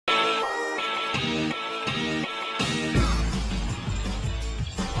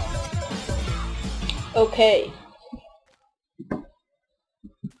Okay.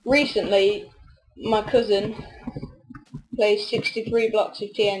 Recently, my cousin placed 63 blocks of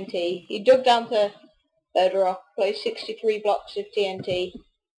TNT. He dug down to bedrock, placed 63 blocks of TNT,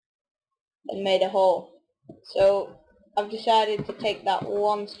 and made a hole. So I've decided to take that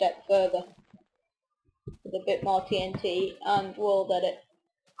one step further with a bit more TNT and we'll at it.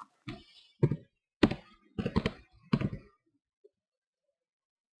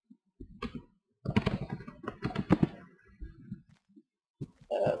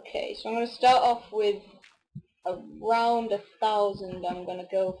 Okay, so I'm going to start off with around 1,000 I'm going to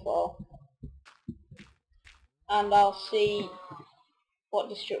go for, and I'll see what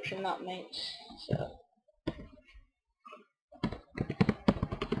destruction that makes. So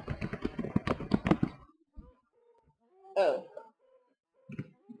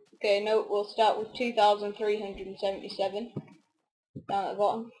okay, no, we'll start with 2,377 down at the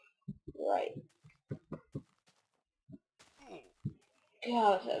bottom. Right.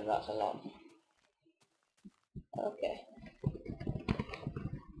 God, that's a lot. Okay.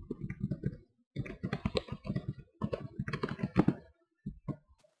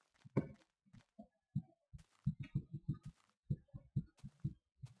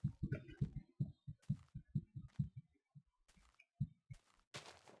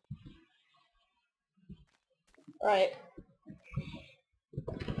 Right.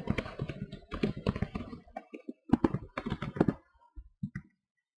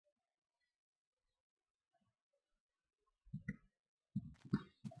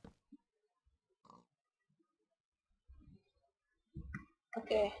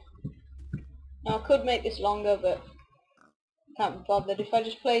 Okay. Now I could make this longer, but can't be bothered. If I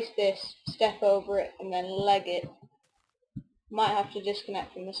just place this, step over it, and then leg it, might have to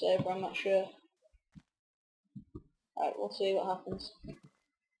disconnect from the server, I'm not sure. Right, we'll see what happens.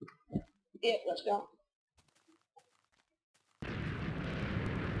 Yep, let's go.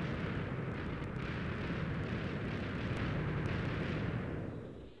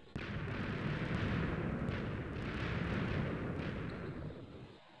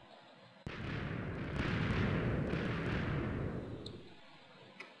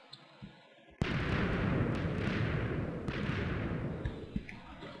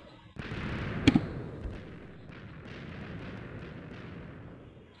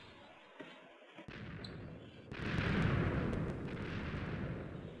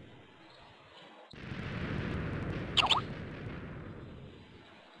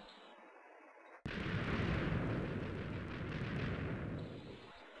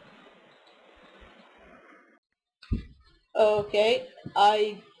 Okay,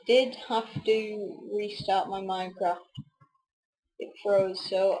 I did have to restart my Minecraft. It froze,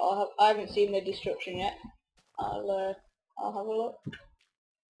 so I haven't seen the destruction yet. I'll have a look.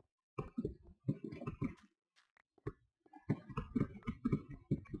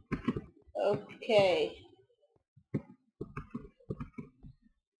 Okay.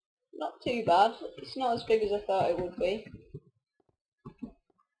 Not too bad. It's not as big as I thought it would be.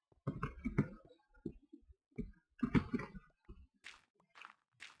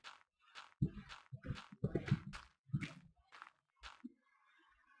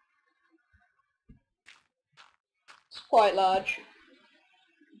 It's quite large.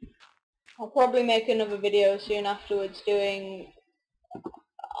 I'll probably make another video soon afterwards doing...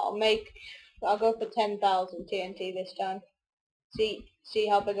 I'll go for 10,000 TNT this time. See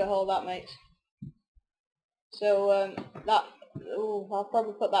how big a hole that makes. So I'll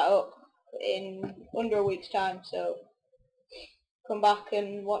probably put that up in under a week's time, so come back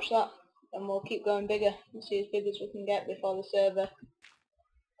and watch that, and we'll keep going bigger and see as big as we can get before the server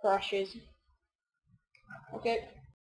crashes. Okay.